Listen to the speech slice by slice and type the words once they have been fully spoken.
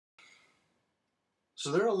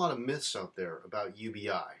So there are a lot of myths out there about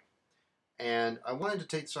UBI, and I wanted to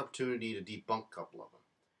take this opportunity to debunk a couple of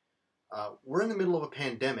them. We're in the middle of a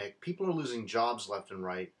pandemic. People are losing jobs left and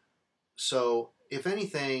right. So, if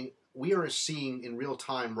anything, we are seeing in real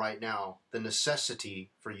time right now the necessity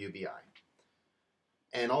for UBI.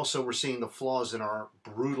 And also, we're seeing the flaws in our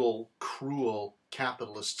brutal, cruel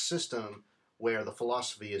capitalist system where the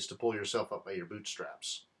philosophy is to pull yourself up by your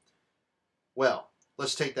bootstraps. Well,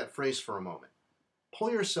 let's take that phrase for a moment.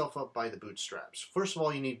 Pull yourself up by the bootstraps. First of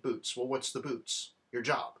all, you need boots. Well, what's the boots? Your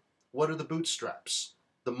job. What are the bootstraps?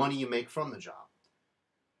 The money you make from the job.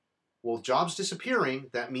 Well, jobs disappearing,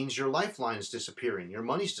 that means your lifeline is disappearing, your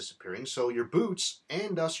money's disappearing, so your boots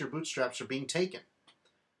and thus your bootstraps are being taken.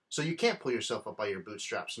 So you can't pull yourself up by your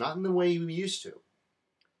bootstraps, not in the way you used to.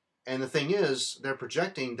 And the thing is, they're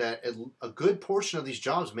projecting that a good portion of these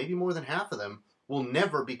jobs, maybe more than half of them, will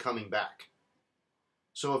never be coming back.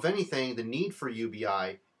 So if anything, the need for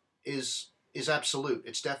UBI is absolute.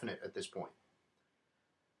 It's definite at this point.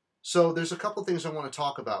 So there's a couple things I want to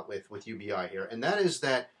talk about with UBI here, and that is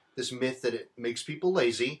that this myth that it makes people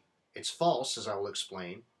lazy, it's false, as I will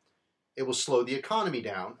explain. It will slow the economy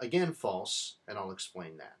down, again false, and I'll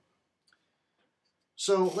explain that.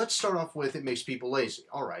 So let's start off with it makes people lazy.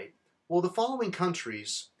 All right. Well, the following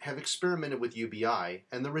countries have experimented with UBI,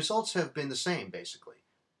 and the results have been the same, basically.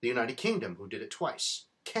 The United Kingdom, who did it twice.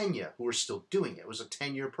 Kenya, who are still doing it. It was a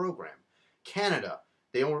 10-year program. Canada,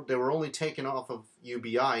 they were only taken off of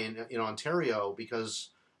UBI in Ontario because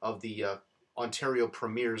of the Ontario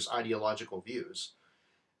Premier's ideological views.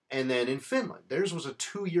 And then in Finland, theirs was a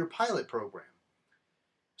 2-year pilot program.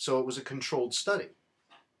 So it was a controlled study.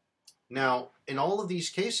 Now, in all of these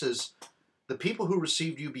cases, the people who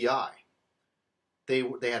received UBI,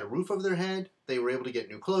 they had a roof over their head, they were able to get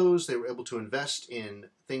new clothes, they were able to invest in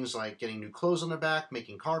things like getting new clothes on their back,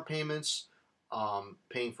 making car payments,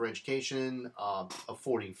 paying for education,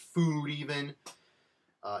 affording food even,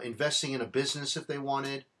 investing in a business if they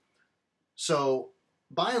wanted. So,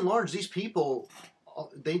 by and large, these people,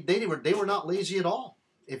 they were not lazy at all.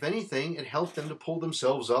 If anything, it helped them to pull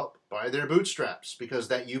themselves up by their bootstraps because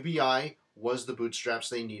that UBI was the bootstraps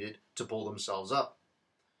they needed to pull themselves up.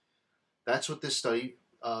 That's what these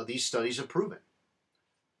studies have proven.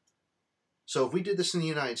 So if we did this in the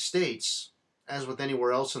United States, as with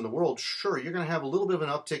anywhere else in the world, sure, you're going to have a little bit of an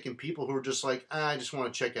uptick in people who are just like, I just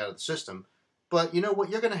want to check out of the system. But you know what?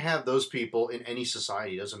 You're going to have those people in any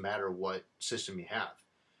society. It doesn't matter what system you have.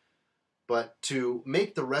 But to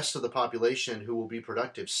make the rest of the population who will be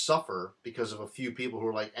productive suffer because of a few people who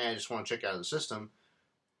are like, I just want to check out of the system,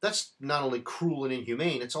 that's not only cruel and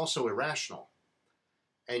inhumane, it's also irrational.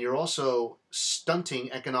 And you're also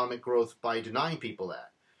stunting economic growth by denying people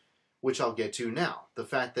that, which I'll get to now. The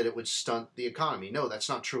fact that it would stunt the economy. No, that's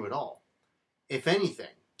not true at all. If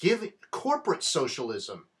anything, give corporate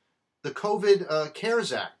socialism, the COVID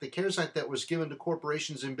CARES Act, the CARES Act that was given to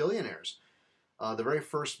corporations and billionaires, the very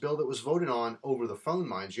first bill that was voted on over the phone,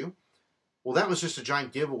 mind you, well, that was just a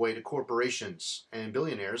giant giveaway to corporations and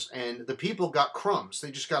billionaires, and the people got crumbs.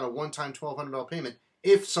 They just got a one-time $1,200 payment,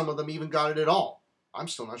 if some of them even got it at all. I'm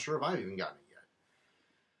still not sure if I've even gotten it yet.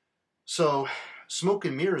 So, smoke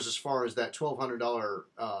and mirrors as far as that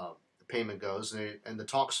 $1,200 payment goes, and the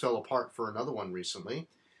talks fell apart for another one recently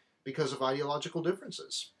because of ideological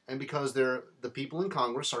differences, and because the people in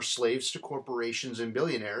Congress are slaves to corporations and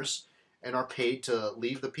billionaires and are paid to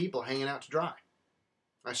leave the people hanging out to dry.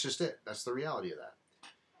 That's just it. That's the reality of that.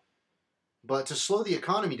 But to slow the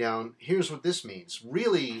economy down, here's what this means.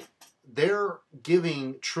 Really, they're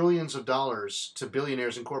giving trillions of dollars to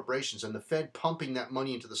billionaires and corporations, and the Fed pumping that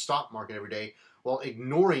money into the stock market every day while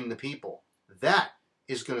ignoring the people. That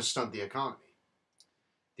is going to stunt the economy.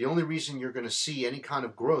 The only reason you're going to see any kind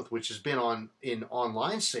of growth, which has been in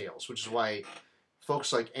online sales, which is why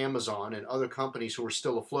folks like Amazon and other companies who are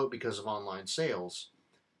still afloat because of online sales,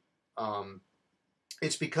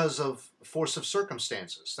 it's because of force of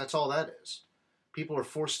circumstances. That's all that is. People are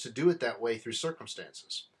forced to do it that way through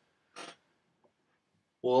circumstances.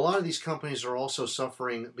 Well, a lot of these companies are also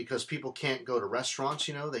suffering because people can't go to restaurants,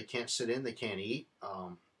 they can't sit in, they can't eat.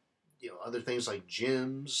 Other things like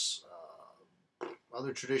gyms,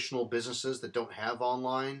 other traditional businesses that don't have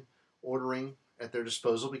online ordering at their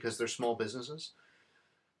disposal because they're small businesses.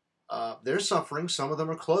 They're suffering. Some of them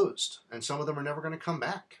are closed, and some of them are never going to come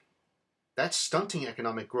back. That's stunting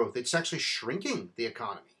economic growth. It's actually shrinking the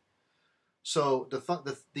economy. So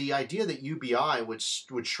the idea that UBI would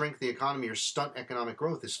shrink the economy or stunt economic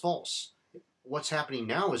growth is false. What's happening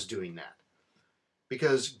now is doing that.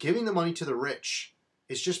 Because giving the money to the rich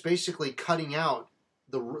is just basically cutting out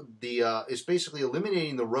it's basically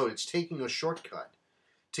eliminating the road. It's taking a shortcut.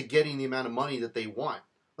 to getting the amount of money that they want.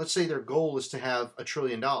 Let's say their goal is to have $1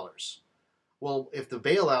 trillion. Well, if the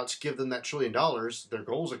bailouts give them that $1 trillion, their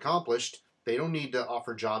goal's accomplished. They don't need to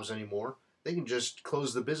offer jobs anymore. They can just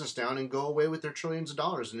close the business down and go away with their trillions of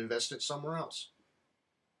dollars and invest it somewhere else.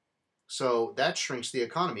 So that shrinks the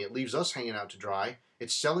economy. It leaves us hanging out to dry.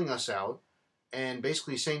 It's selling us out and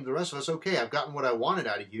basically saying to the rest of us, okay, I've gotten what I wanted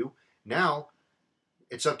out of you. Now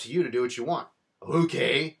it's up to you to do what you want.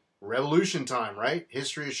 Okay, revolution time, right?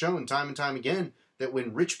 History has shown time and time again that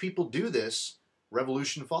when rich people do this,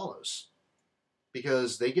 revolution follows.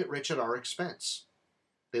 Because they get rich at our expense.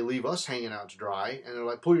 They leave us hanging out to dry, and they're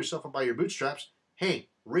like, pull yourself up by your bootstraps. Hey,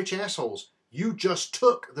 rich assholes, you just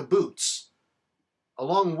took the boots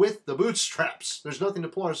along with the bootstraps. There's nothing to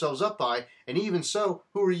pull ourselves up by, and even so,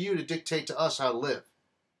 who are you to dictate to us how to live?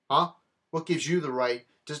 Huh? What gives you the right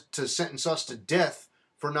to sentence us to death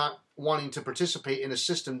for not wanting to participate in a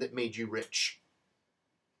system that made you rich?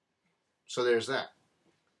 So there's that.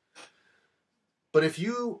 But if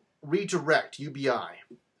you redirect UBI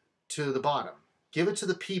to the bottom, give it to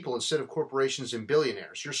the people instead of corporations and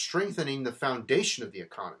billionaires, you're strengthening the foundation of the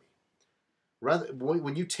economy. Rather,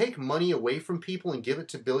 when you take money away from people and give it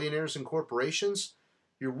to billionaires and corporations,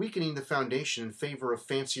 you're weakening the foundation in favor of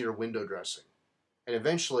fancier window dressing. And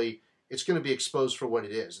eventually, it's going to be exposed for what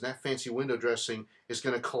it is. And that fancy window dressing is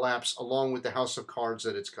going to collapse along with the house of cards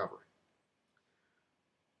that it's covering.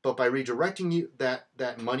 But by redirecting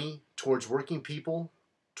that money towards working people,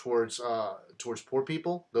 towards poor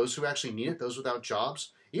people, those who actually need it, those without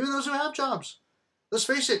jobs, even those who have jobs. Let's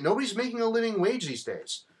face it, nobody's making a living wage these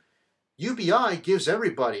days. UBI gives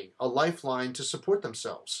everybody a lifeline to support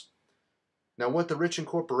themselves. Now, what the rich and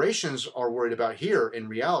corporations are worried about here in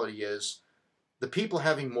reality is the people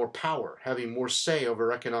having more power, having more say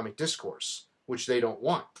over economic discourse, which they don't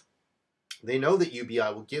want. They know that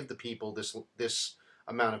UBI will give the people this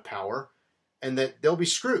amount of power and that they'll be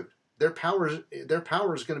screwed. Their power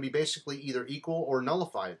is going to be basically either equal or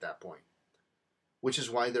nullified at that point, which is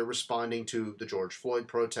why they're responding to the George Floyd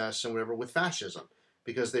protests and whatever with fascism,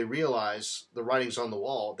 because they realize the writing's on the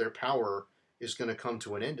wall. Their power is going to come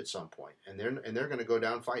to an end at some point, and they're going to go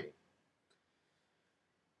down fighting.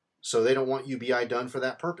 So they don't want UBI done for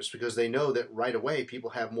that purpose, because they know that right away people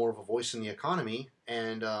have more of a voice in the economy,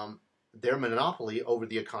 and their monopoly over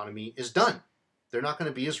the economy is done. They're not going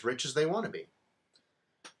to be as rich as they want to be.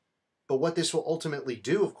 But what this will ultimately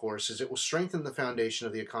do, of course, is it will strengthen the foundation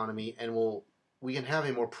of the economy, and we can have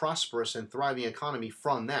a more prosperous and thriving economy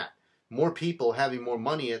from that. More people having more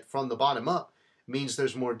money from the bottom up means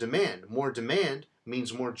there's more demand. More demand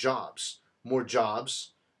means more jobs. More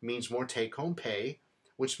jobs means more take-home pay,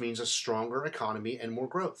 which means a stronger economy and more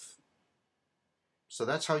growth. So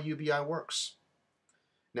that's how UBI works.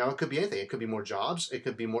 Now, it could be anything. It could be more jobs. It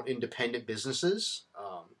could be more independent businesses.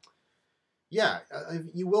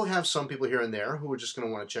 You will have some people here and there who are just going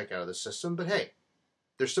to want to check out of the system, but hey,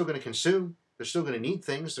 they're still going to consume. They're still going to need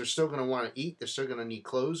things. They're still going to want to eat. They're still going to need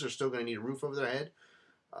clothes. They're still going to need a roof over their head.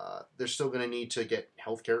 They're still going to need to get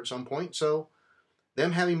health care at some point. So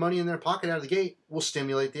them having money in their pocket out of the gate will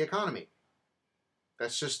stimulate the economy.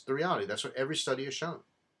 That's just the reality. That's what every study has shown.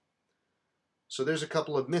 So there's a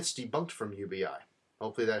couple of myths debunked from UBI.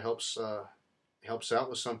 Hopefully that helps out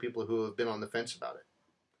with some people who have been on the fence about it.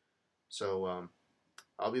 So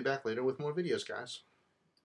I'll be back later with more videos, guys.